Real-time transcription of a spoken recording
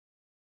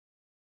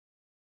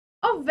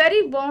A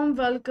very warm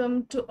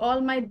welcome to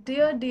all my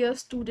dear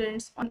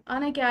students on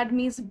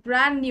Unacademy's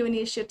brand new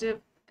initiative,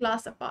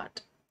 Class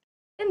Apart.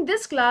 In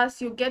this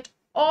class, you get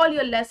all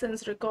your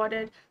lessons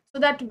recorded so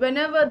that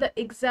whenever the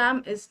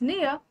exam is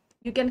near,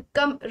 you can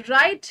come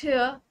right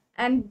here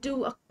and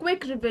do a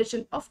quick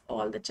revision of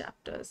all the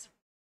chapters.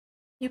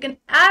 You can,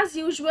 as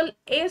usual,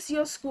 ace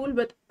your school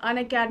with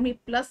Unacademy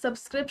Plus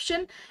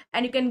subscription,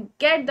 and you can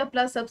get the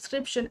Plus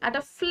subscription at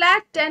a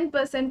flat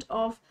 10%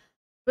 off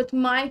with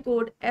my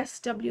code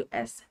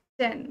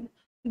SWS10.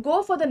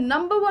 Go for the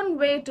number one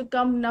way to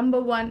come number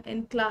one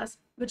in class,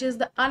 which is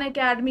the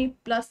Unacademy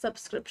Plus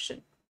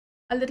subscription.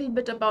 A little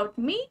bit about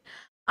me.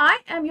 I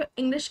am your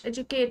English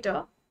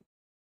educator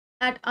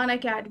at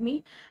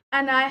Unacademy,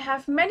 and I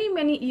have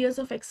many years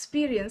of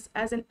experience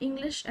as an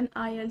English and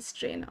IELTS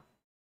trainer.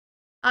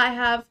 I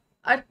have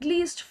at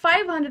least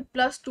 500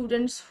 plus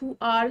students who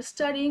are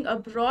studying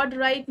abroad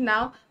right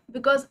now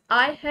because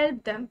I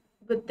help them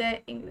with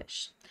their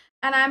English.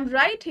 And I'm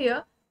right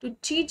here to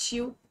teach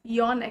you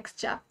your next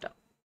chapter.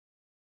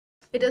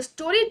 It is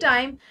story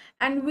time,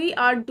 and we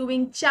are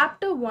doing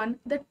chapter 1,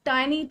 The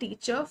Tiny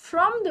Teacher,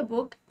 from the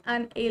book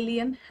An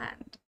Alien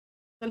Hand.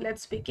 So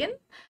let's begin.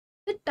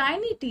 The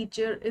Tiny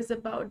Teacher is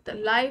about the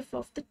life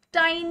of the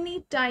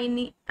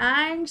tiny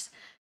ants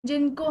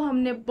जिनको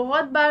हमने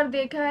बहुत बार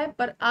देखा है,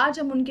 पर आज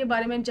हम उनके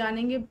बारे में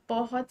जानेंगे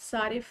बहुत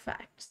सारे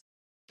facts.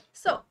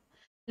 So,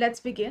 let's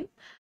begin.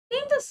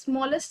 Name the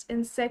smallest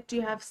insect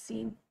you have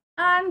seen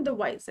and the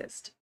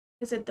wisest.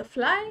 Is it the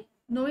fly?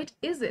 No, it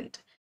isn't.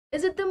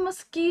 Is it the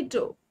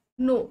mosquito?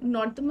 No,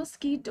 not the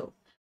mosquito.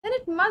 Then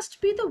it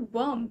must be the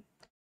worm.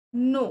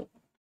 No,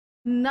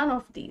 none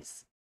of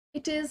these.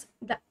 It is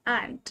the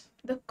ant,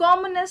 the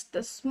commonest,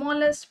 the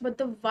smallest, but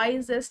the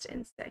wisest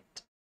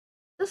insect.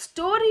 The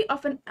story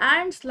of an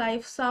ant's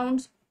life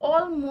sounds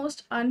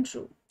almost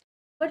untrue,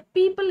 but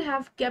people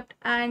have kept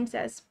ants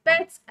as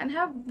pets and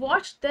have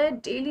watched their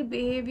daily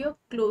behavior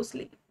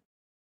closely.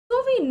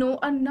 So we know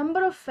a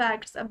number of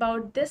facts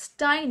about this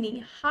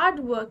tiny,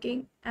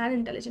 hardworking, and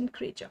intelligent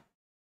creature.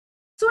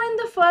 So in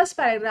the first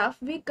paragraph,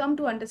 we come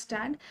to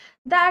understand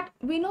that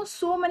we know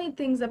so many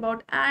things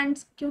about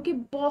ants क्योंकि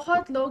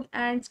बहुत लोग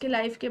ants के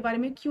life के बारे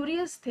में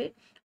curious थे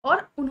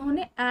और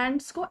उन्होंने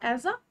ants को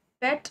as a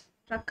pet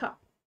रखा.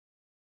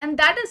 And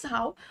that is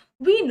how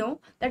we know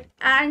that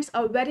ants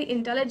are very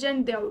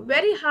intelligent, they are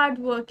very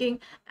hardworking,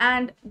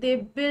 and they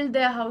build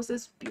their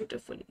houses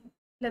beautifully.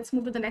 Let's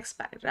move to the next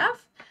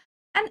paragraph.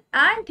 An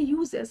ant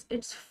uses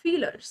its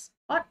feelers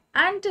or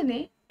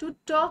antennae to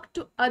talk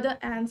to other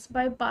ants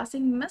by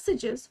passing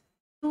messages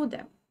through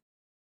them.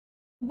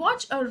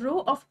 Watch a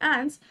row of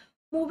ants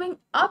moving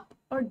up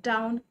or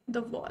down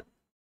the wall.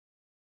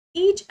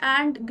 Each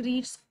ant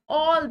greets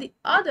all the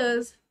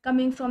others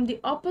coming from the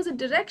opposite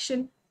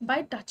direction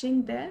by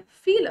touching their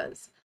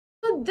feelers.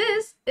 So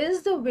this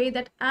is the way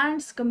that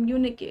ants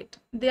communicate.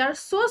 They are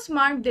so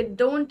smart they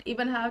don't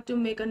even have to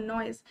make a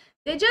noise.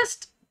 They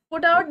just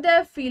put out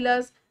their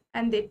feelers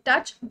and they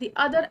touch the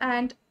other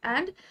ant,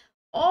 and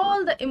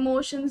all the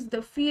emotions,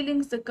 the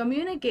feelings, the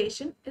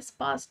communication is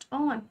passed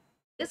on.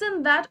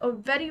 Isn't that a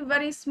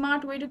very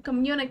smart way to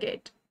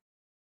communicate?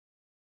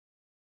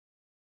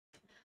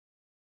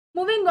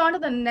 Moving on to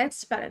the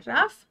next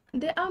paragraph,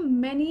 there are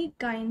many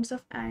kinds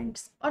of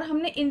ants. और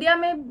हमने India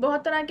में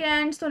बहुत तरह के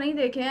ants तो नहीं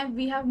देखे हैं.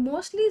 We have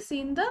mostly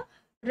seen the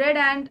red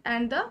ant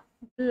and the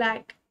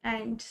black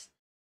ants.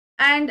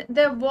 And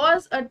there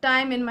was a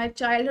time in my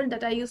childhood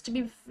that I used to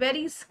be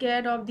very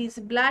scared of these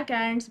black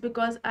ants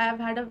because I have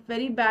had a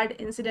very bad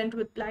incident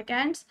with black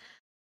ants.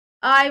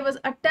 I was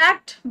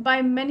attacked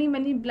by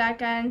many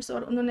black ants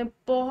और उन्होंने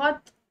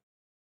बहुत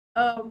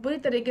बुरी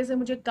तरीके से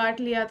मुझे काट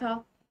लिया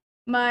था.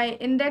 My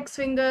index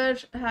finger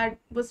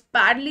was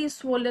badly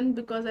swollen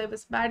because I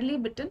was badly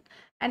bitten,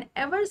 and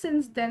ever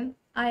since then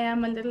I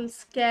am a little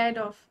scared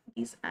of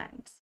these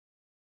ants.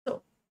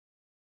 So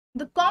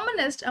the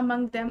commonest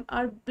among them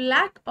are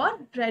black or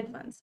red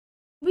ones.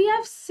 We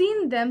have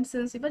seen them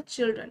since we were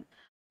children,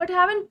 but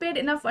haven't paid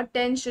enough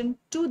attention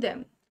to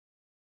them.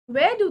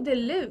 Where do they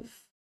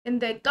live? In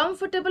their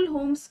comfortable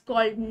homes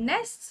called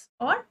nests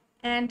or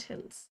ant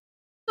hills.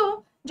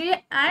 So जो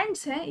ये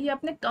ants हैं ये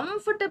अपने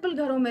comfortable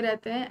घरों में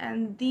रहते हैं,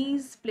 and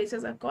these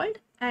places are called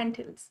ant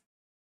hills.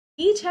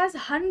 Each has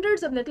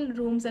hundreds of little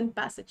rooms and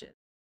passages.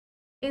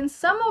 In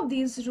some of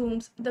these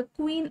rooms, the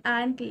queen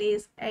ant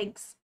lays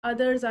eggs.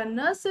 Others are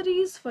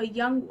nurseries for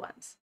young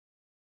ones.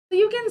 So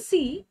you can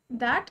see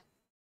that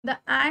the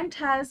ant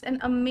has an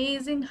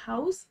amazing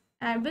house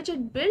and which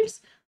it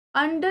builds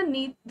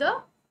underneath the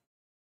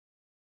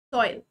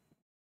soil.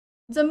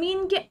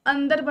 जमीन के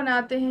अंदर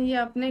बनाते हैं ये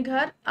अपने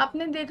घर.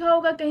 आपने देखा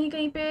होगा कहीं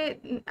कहीं पे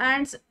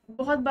एंट्स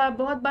बहुत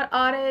बार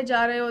आ रहे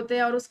जा रहे होते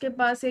हैं और उसके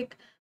पास एक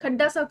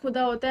खड्डा सा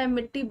खुदा होता है,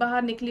 मिट्टी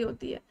बाहर निकली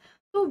होती है,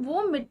 तो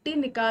वो मिट्टी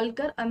निकाल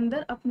कर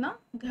अंदर अपना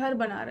घर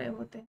बना रहे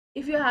होते हैं.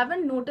 If you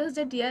haven't noticed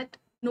it yet,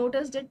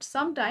 notice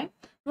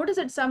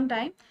it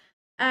sometime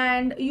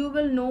and you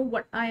will know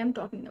what I am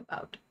talking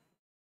about.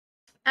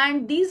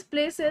 And these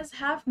places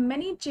have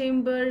many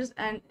chambers,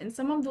 and in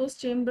some of those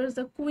chambers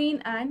the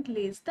queen ant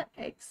lays the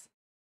eggs.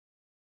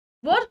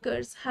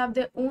 Workers have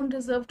their own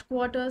reserved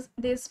quarters.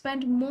 They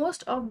spend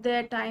most of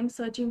their time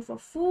searching for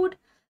food.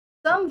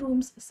 Some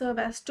rooms serve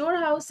as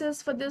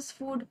storehouses for this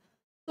food.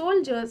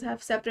 Soldiers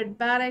have separate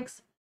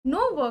barracks.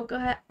 No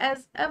worker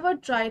has ever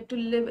tried to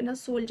live in a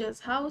soldier's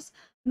house.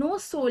 No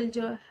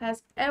soldier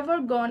has ever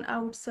gone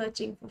out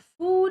searching for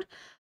food.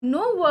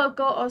 No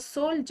worker or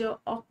soldier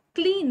or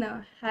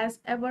cleaner has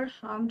ever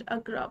harmed a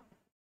grub.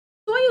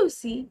 So you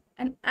see,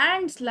 an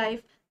ant's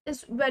life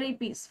is very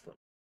peaceful.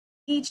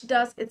 Each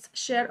does its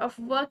share of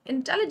work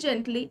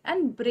intelligently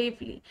and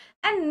bravely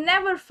and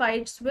never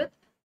fights with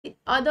the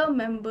other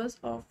members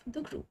of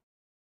the group.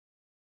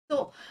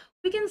 So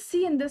we can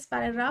see in this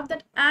paragraph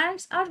that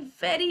ants are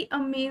very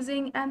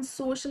amazing and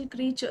social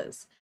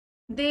creatures.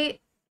 They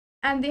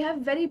they have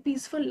very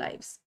peaceful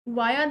lives.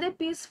 Why are they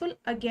peaceful?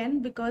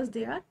 Again, because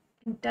they are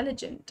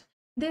intelligent.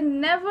 They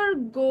never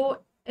go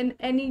in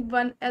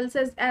anyone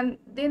else's and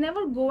they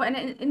never go and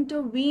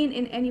intervene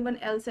in anyone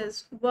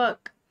else's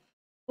work.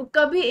 वो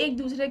कभी एक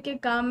दूसरे के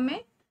काम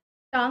में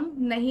टांग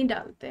नहीं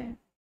डालते हैं,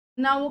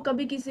 ना वो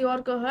कभी किसी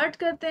और को हर्ट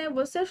करते हैं,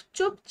 वो सिर्फ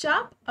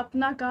चुपचाप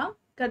अपना काम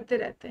करते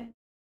रहते हैं.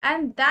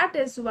 And that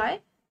is why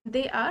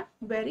they are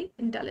very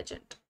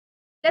intelligent.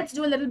 Let's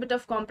do a little bit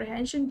of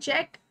comprehension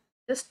check.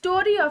 The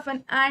story of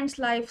an ant's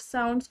life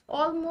sounds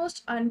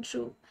almost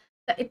untrue.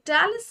 The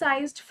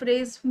italicized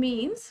phrase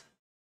means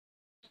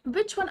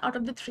which one out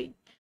of the three?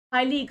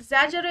 Highly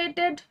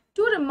exaggerated,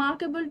 too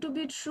remarkable to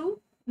be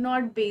true,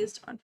 not based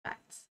on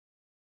facts.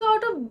 So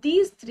out of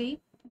these three,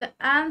 the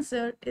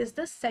answer is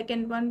the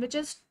second one, which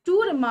is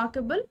too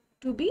remarkable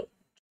to be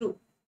true.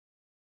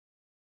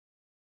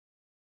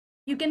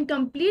 You can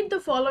complete the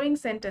following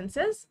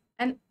sentences.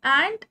 An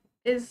ant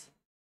is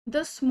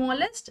the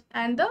smallest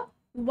and the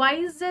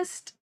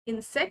wisest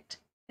insect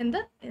in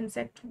the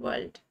insect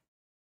world.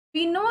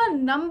 We know a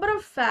number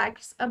of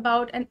facts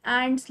about an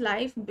ant's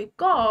life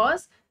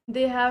because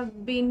they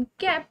have been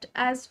kept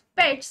as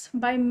pets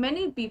by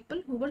many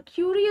people who were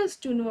curious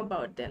to know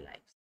about their lives.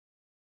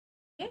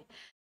 Okay?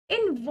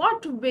 In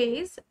what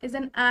ways is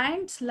an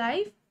ant's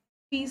life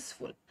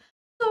peaceful?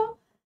 So,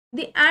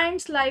 the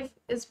ant's life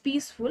is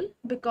peaceful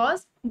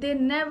because they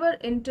never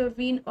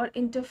intervene or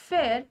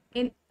interfere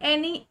in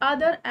any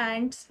other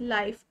ant's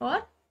life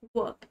or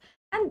work,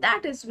 and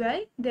that is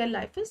why their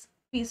life is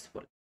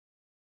peaceful.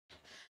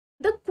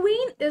 The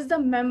queen is the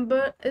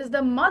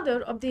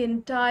mother of the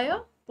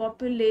entire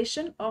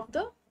population of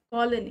the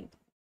colony.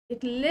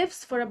 It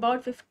lives for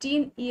about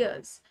 15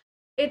 years.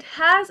 It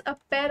has a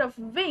pair of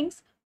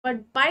wings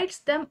but bites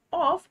them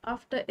off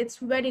after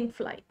its wedding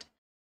flight.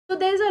 So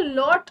there is a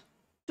lot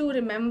to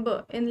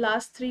remember in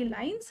last three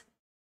lines.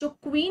 जो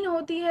queen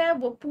होती है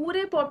वो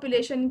पूरे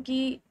population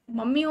की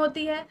mummy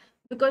होती है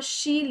because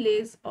she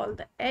lays all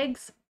the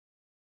eggs.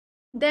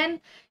 Then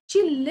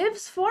she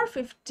lives for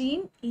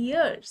 15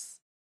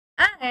 years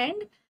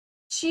and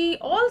she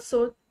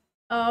also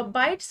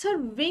bites her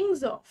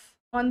wings off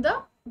on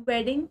the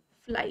wedding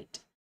flight.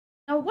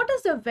 Now, what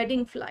is the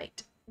wedding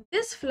flight?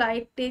 This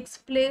flight takes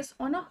place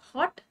on a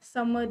hot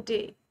summer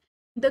day.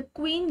 The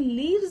queen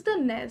leaves the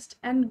nest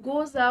and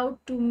goes out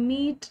to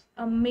meet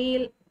a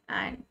male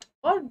ant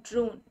or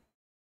drone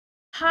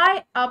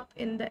high up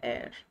in the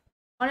air.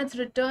 On its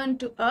return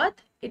to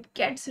Earth, it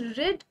gets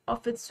rid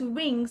of its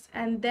wings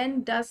and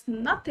then does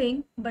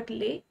nothing but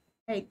lay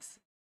eggs.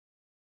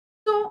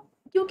 So,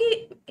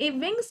 क्योंकि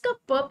wings का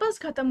purpose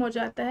खत्म हो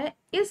जाता है,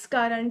 इस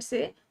कारण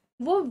से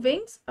वो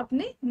विंग्स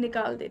अपने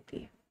निकाल देती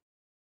है.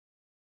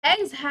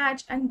 Eggs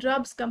hatch and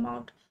grubs come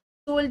out.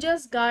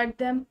 Soldiers guard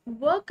them,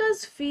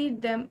 workers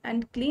feed them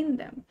and clean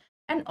them,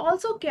 and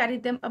also carry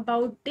them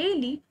about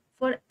daily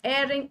for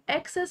airing,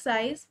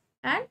 exercise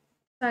and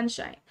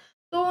sunshine.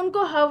 तो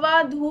उनको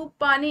हवा, धूप,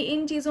 पानी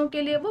इन चीज़ों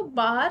के लिए वो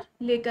बाहर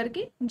लेकर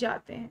के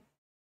जाते हैं.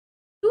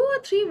 2 or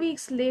 3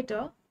 weeks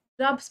later,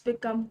 grubs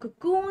become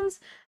cocoons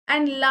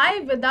and lie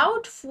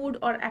without food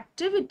or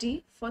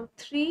activity for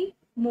 3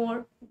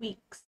 more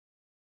weeks.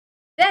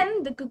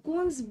 Then the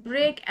cocoons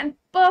break and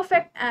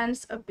perfect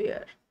ants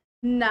appear.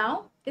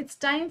 Now it's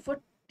time for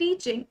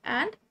teaching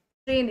and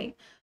training.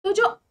 तो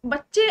जो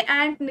बच्चे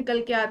ant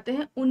निकल के आते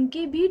हैं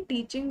उनकी भी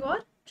teaching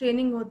और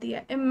training होती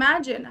है.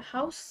 Imagine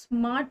how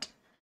smart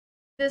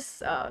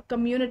this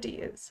community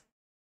is.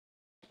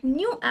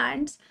 New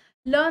ants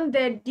learn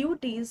their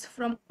duties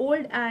from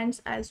old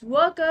ants as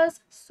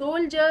workers,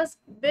 soldiers,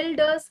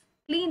 builders,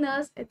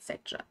 cleaners,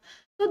 etc.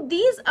 So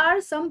these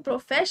are some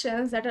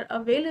professions that are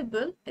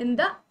available in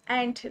the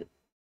anthill.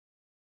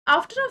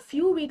 After a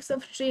few weeks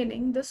of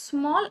training, the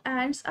small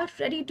ants are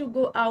ready to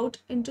go out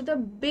into the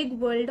big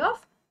world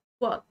of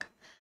work.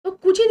 तो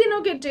कुछ ही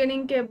दिनों के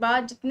training के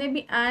बाद जितने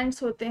भी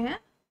ants होते हैं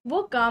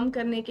वो काम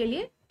करने के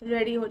लिए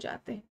रेडी हो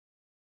जाते हैं.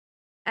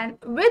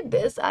 And with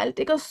this, I'll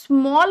take a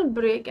small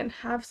break and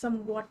have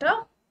some water.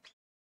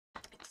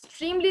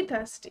 Extremely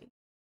thirsty.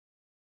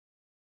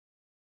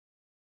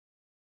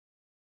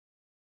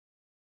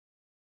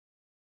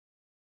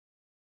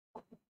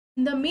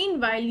 In the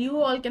meanwhile,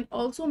 you all can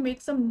also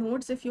make some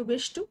notes if you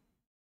wish to.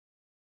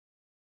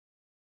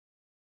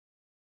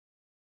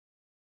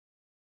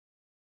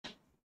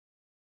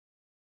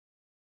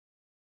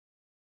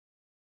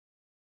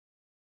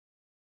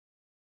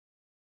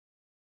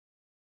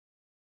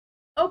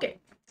 Okay,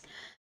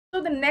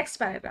 so the next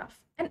paragraph.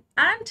 An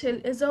anthill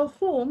is a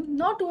home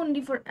not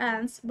only for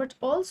ants but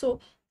also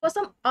for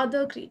some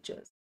other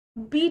creatures,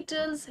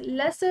 beetles,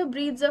 lesser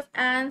breeds of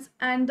ants,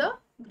 and the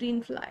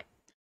greenfly.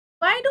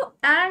 Why do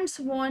ants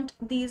want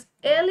these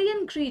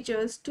alien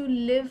creatures to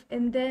live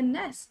in their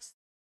nests?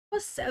 For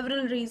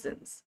several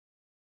reasons.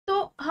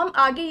 तो हम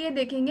आगे ये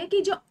देखेंगे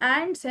कि जो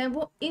ants हैं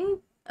वो in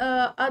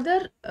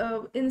other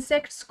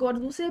insects को और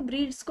दूसरे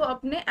ब्रीड्स को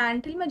अपने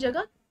एंटिल में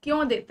जगह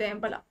क्यों देते हैं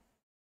भला.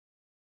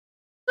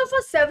 So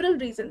for several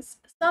reasons.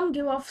 Some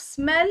give off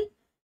smell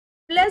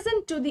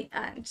pleasant to the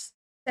ants'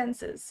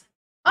 senses.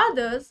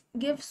 Others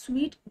give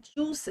sweet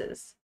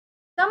juices.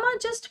 Some are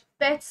just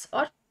pets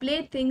or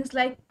playthings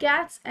like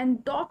cats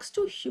and dogs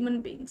to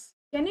human beings.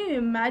 Can you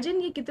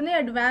imagine ये कितने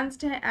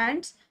advanced हैं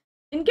ants?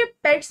 इनके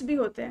pets भी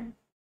होते हैं.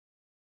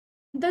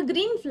 The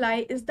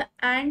greenfly is the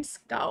ant's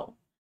cow.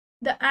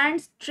 The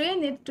ants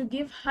train it to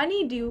give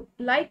honeydew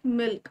like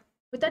milk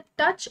with a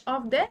touch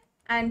of their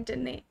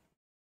antennae.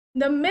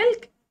 The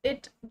milk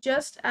it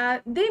just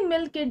as they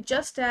milk it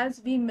just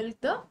as we milk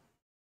the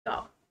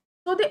cow.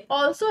 So they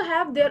also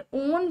have their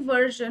own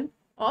version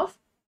of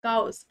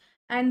cows,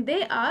 and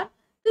they are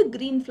the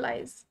green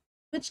flies,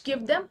 which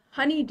give them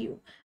honeydew,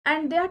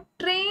 and they are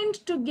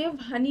trained to give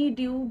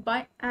honeydew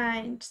by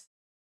ants.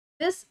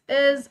 This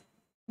is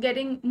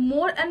getting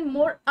more and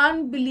more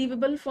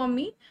unbelievable for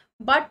me,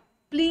 but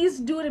please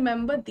do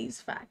remember these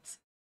facts.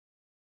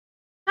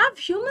 Have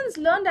humans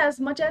learned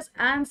as much as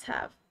ants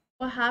have?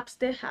 Perhaps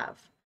they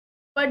have,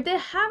 but they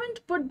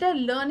haven't put their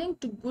learning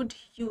to good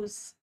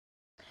use.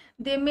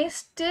 They may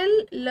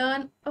still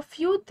learn a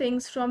few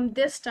things from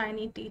this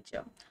tiny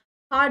teacher: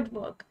 hard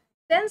work,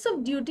 sense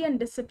of duty and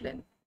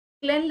discipline,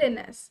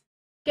 cleanliness,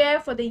 care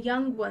for the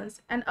young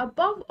ones, and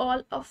above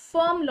all, a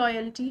firm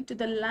loyalty to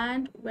the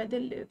land where they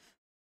live.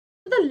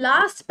 So the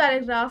last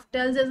paragraph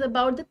tells us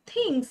about the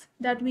things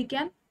that we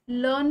can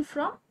learn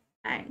from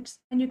ants,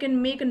 and you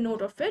can make a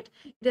note of it.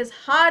 It is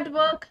hard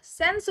work,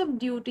 sense of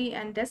duty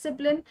and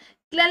discipline,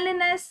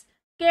 cleanliness,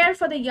 care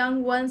for the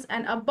young ones,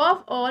 and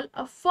above all,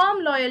 a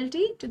firm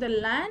loyalty to the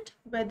land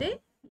where they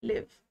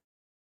live.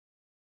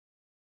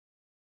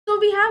 So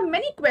we have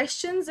many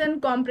questions in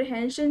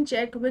comprehension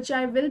check, which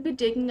I will be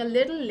taking a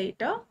little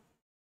later.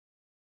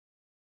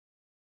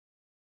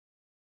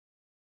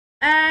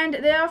 And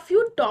there are a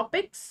few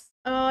topics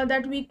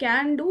that we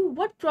can do.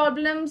 What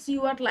problems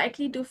you are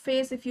likely to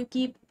face if you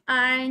keep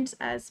ants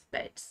as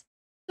pets?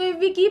 So if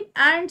we keep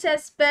ants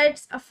as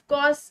pets, of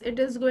course, it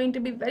is going to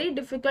be very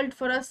difficult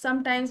for us.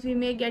 Sometimes we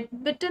may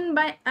get bitten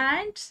by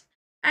ants,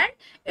 and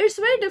it's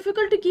very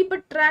difficult to keep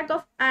a track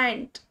of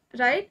ant,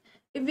 right?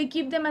 If we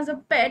keep them as a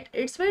pet,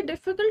 it's very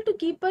difficult to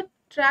keep a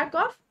track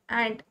of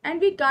ant, and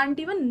we can't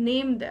even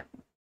name them.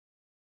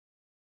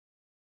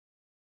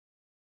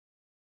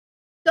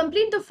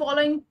 Complete the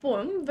following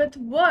poem with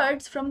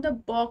words from the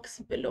box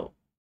below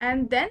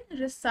and then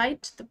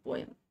recite the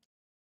poem.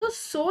 So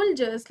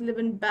soldiers live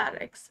in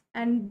barracks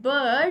and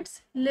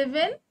birds live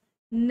in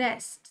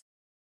nests.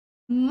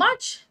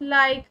 Much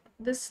like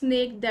the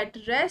snake that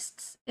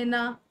rests in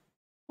a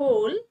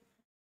hole,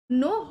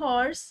 no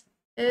horse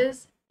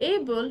is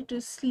able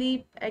to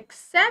sleep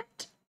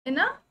except in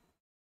a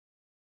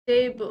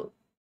stable.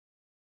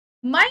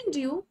 Mind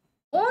you,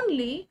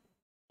 only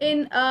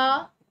in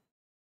an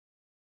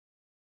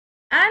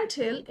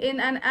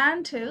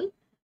anthill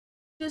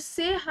to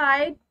say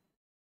hi.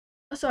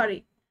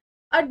 Sorry,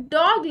 a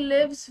dog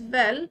lives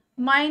well,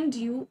 mind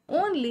you,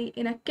 only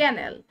in a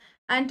kennel.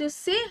 And to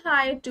say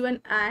hi to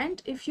an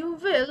ant, if you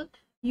will,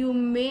 you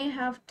may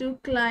have to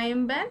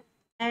climb an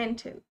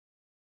anthill.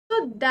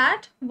 So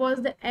that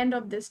was the end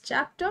of this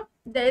chapter.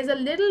 There is a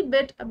little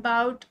bit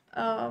about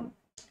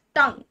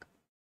tongue.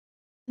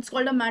 It's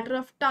called a matter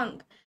of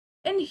tongue.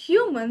 In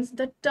humans,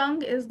 the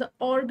tongue is the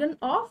organ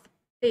of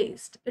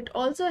taste. It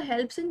also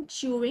helps in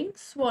chewing,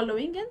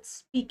 swallowing, and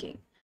speaking.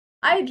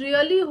 I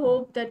really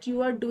hope that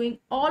you are doing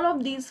all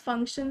of these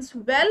functions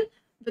well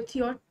with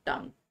your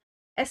tongue,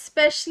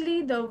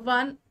 especially the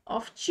one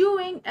of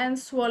chewing and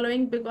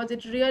swallowing, because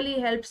it really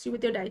helps you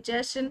with your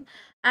digestion,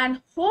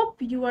 and hope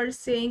you are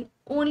saying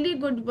only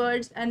good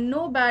words and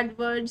no bad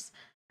words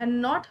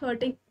and not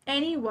hurting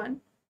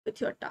anyone with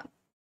your tongue.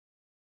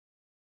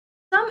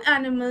 Some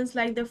animals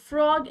like the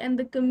frog and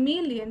the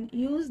chameleon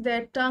use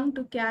their tongue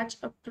to catch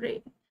a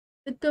prey.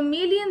 The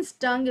chameleon's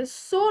tongue is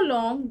so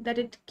long that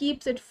it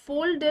keeps it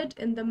folded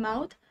in the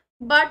mouth,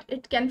 but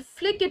it can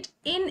flick it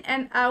in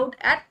and out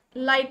at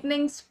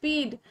lightning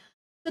speed.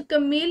 तो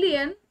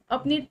chameleon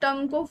अपनी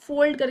टंग को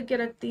fold करके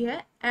रखती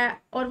है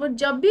और वो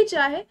जब भी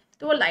चाहे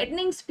तो वो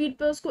lightning speed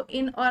पे उसको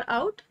in और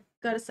out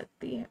कर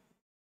सकती है.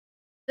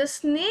 The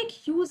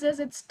snake uses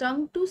its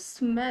tongue to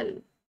smell.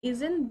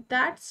 Isn't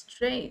that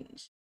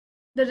strange?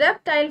 The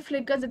reptile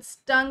flickers its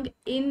tongue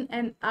in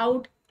and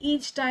out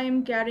each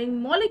time,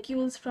 carrying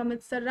molecules from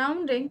its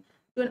surrounding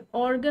to an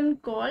organ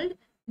called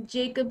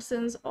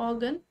Jacobson's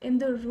organ in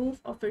the roof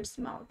of its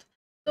mouth.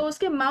 तो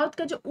उसके mouth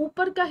का जो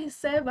ऊपर का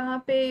हिस्सा है वहां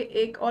पे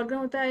एक ऑर्गन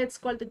होता है, इट्स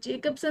कॉल्ड द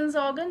जेकब्सन्स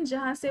ऑर्गन,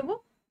 जहां से वो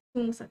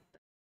सूंघ सकता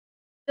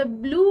है. The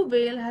blue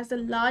whale has the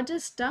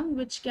largest tongue,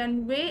 which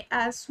can weigh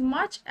as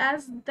much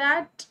as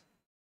that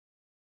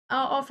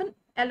of an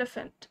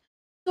elephant.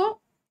 So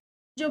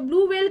जो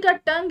ब्लू व्हेल का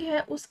टंग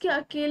है उसके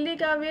अकेले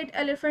का वेट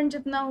एलिफेंट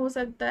जितना हो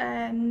सकता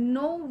है.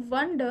 No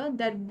wonder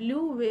that blue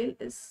whale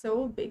is so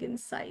big in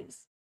size.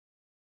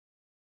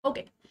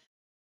 Okay,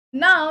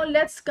 now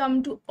let's come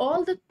to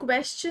all the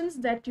questions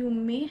that you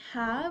may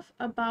have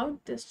about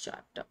this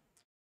chapter.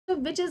 So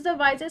which is the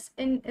wisest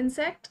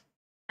insect?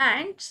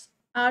 Ants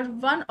are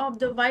one of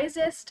the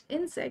wisest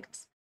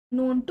insects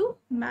known to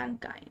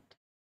mankind.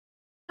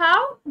 How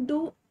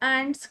do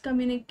ants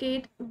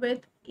communicate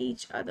with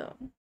each other?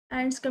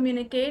 Ants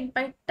communicate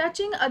by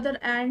touching other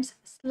ants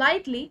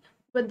slightly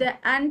with their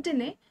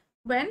antennae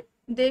when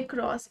they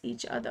cross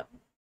each other.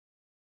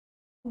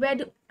 Where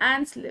do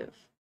ants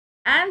live?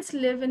 Ants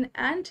live in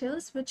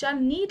anthills which are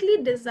neatly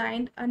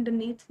designed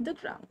underneath the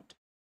ground.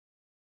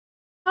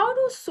 How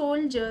do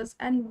soldiers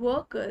and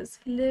workers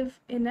live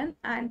in an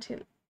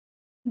anthill?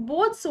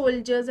 Both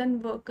soldiers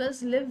and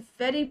workers live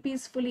very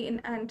peacefully in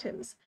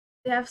anthills.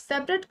 They have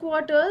separate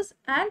quarters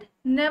and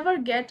never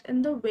get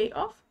in the way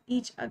of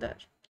each other.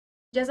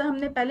 जैसा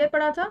हमने पहले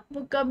पढ़ा था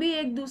वो कभी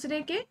एक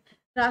दूसरे के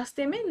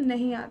रास्ते में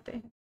नहीं आते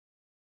हैं.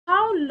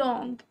 How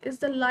long is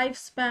the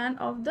lifespan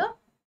of the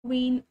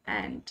queen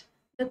ant?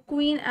 The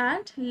queen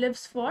ant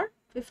lives for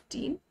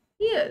 15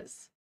 years.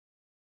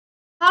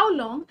 How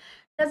long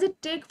does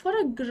it take for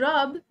a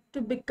grub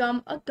to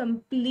become a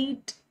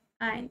complete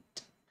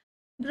ant?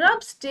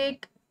 Grubs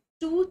take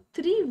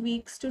 2-3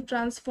 weeks to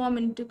transform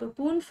into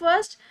cocoon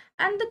first,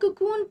 and the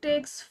cocoon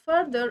takes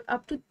further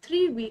up to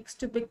 3 weeks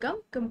to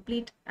become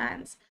complete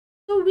ants.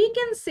 So we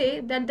can say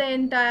that the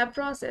entire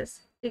process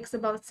takes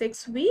about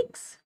 6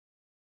 weeks.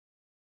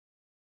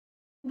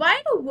 Why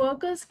do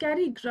workers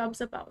carry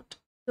grubs about?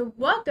 The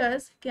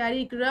workers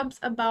carry grubs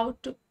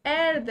about to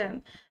air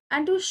them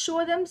and to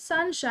show them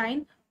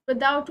sunshine,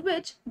 without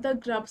which the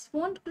grubs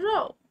won't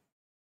grow.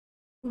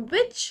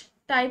 Which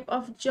type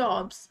of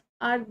jobs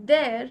are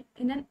there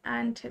in an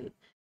anthill?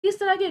 किस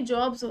तरह के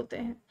jobs होते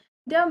हैं?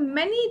 There are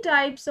many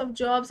types of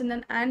jobs in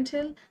an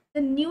anthill.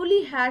 The newly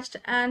hatched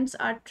ants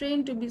are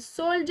trained to be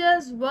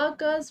soldiers,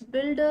 workers,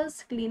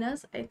 builders,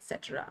 cleaners,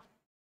 etc.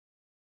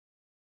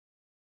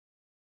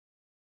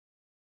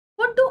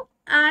 What do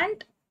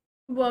ant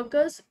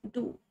workers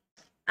do?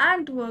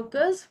 Ant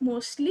workers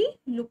mostly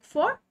look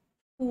for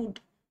food.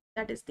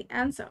 That is the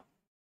answer.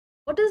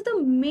 What is the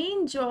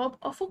main job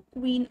of a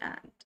queen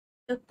ant?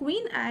 The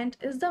queen ant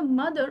is the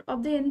mother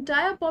of the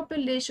entire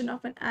population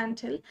of an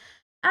anthill,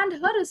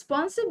 and her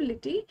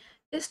responsibility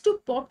is to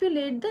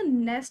populate the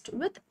nest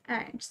with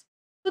ants.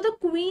 So the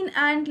queen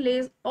ant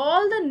lays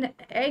all the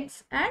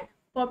eggs and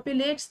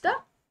populates the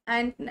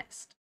ant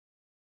nest.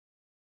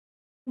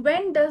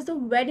 When does the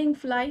wedding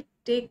flight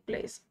take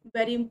place?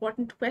 Very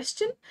important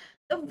question.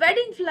 The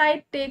wedding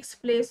flight takes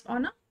place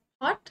on a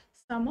hot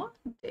summer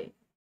day.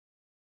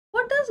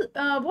 What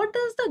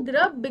does the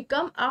grub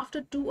become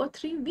after 2 or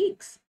 3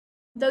 weeks?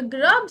 The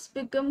grubs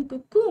become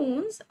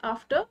cocoons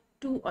after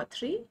 2 or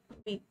 3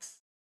 weeks.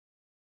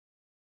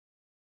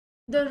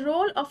 The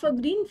role of a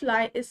green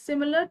fly is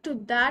similar to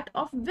that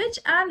of which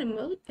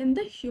animal in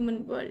the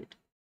human world?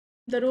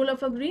 The role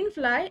of a green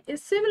fly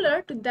is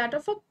similar to that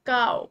of a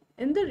cow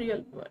in the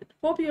real world.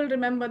 Hope you'll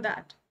remember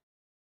that.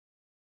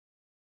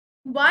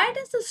 Why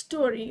does the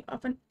story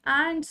of an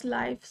ant's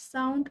life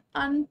sound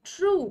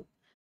untrue?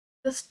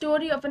 The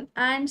story of an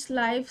ant's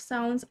life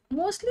sounds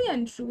mostly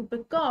untrue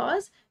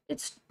because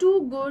it's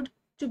too good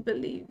to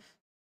believe.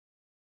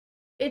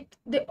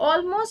 They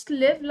almost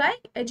live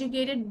like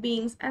educated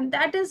beings, and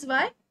that is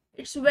why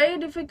it's very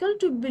difficult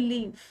to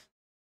believe.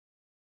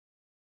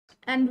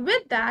 And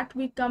with that,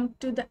 we come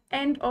to the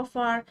end of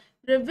our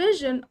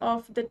revision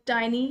of the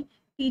tiny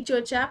teacher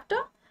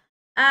chapter,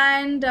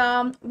 and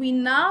we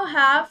now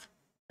have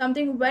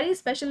something very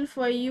special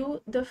for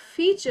you: the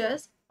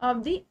features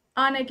of the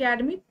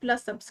Unacademy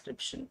Plus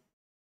subscription.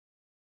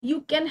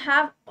 You can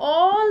have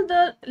all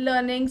the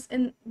learnings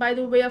by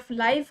the way of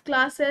live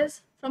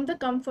classes from the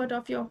comfort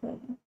of your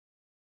home.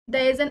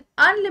 There is an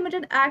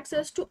unlimited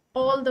access to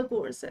all the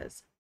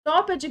courses.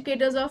 Top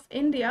educators of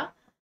India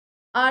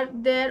are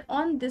there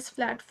on this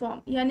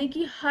platform. यानी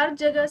कि हर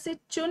जगह से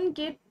चुन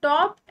के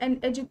top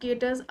and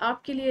educators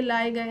आपके लिए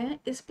लाए गए हैं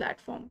इस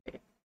platform पे.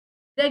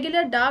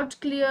 Regular doubt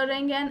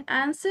clearing and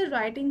answer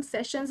writing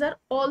sessions are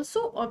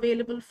also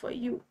available for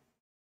you.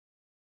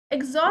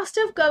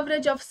 Exhaustive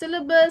coverage of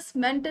syllabus,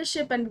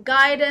 mentorship and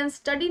guidance,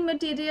 study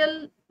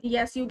material.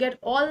 Yes, you get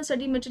all the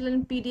study material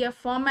in PDF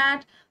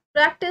format,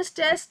 practice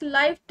tests,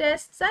 live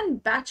tests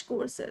and batch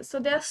courses. So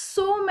there are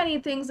so many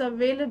things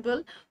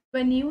available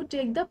when you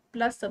take the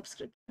Plus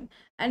subscription.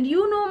 And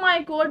you know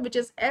my code, which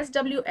is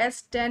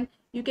SWS10.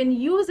 You can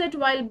use it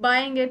while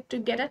buying it to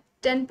get a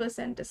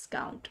 10%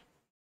 discount.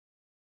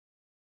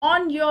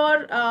 On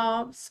your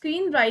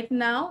screen right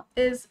now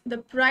is the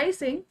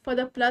pricing for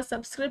the Plus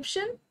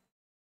subscription.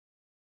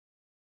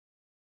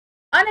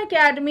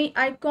 Unacademy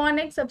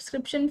iconic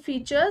subscription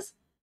features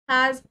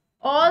has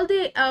all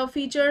the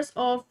features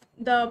of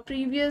the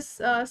previous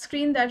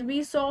screen that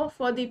we saw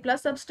for the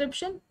Plus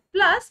subscription,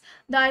 plus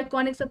the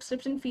iconic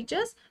subscription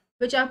features,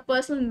 which are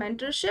personal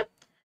mentorship,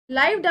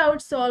 live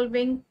doubt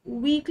solving,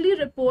 weekly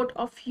report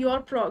of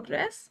your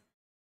progress,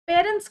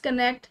 Parents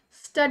Connect,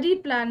 Study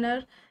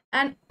Planner,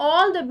 and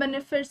all the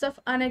benefits of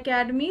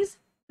Unacademy's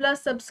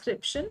Plus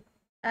subscription,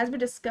 as we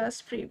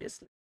discussed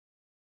previously.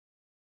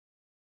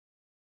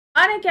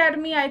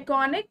 Unacademy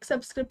iconic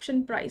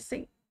subscription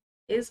pricing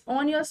is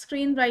on your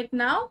screen right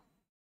now,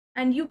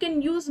 and you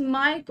can use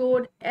my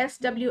code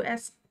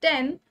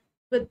SWS10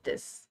 with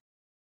this.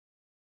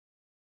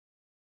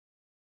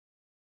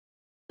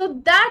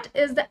 So that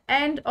is the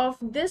end of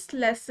this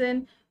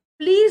lesson.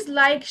 Please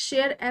like,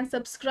 share, and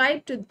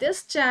subscribe to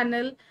this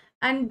channel,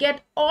 and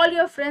get all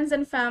your friends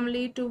and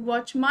family to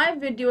watch my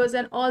videos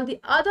and all the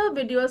other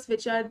videos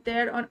which are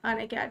there on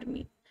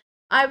Unacademy.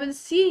 I will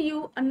see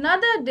you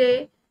another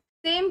day,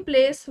 same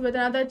place, with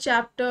another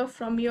chapter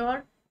from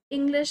your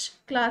English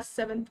class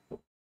 7th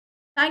book.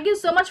 Thank you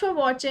so much for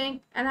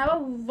watching, and have a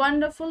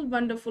wonderful,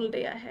 wonderful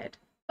day ahead.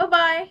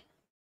 Bye-bye.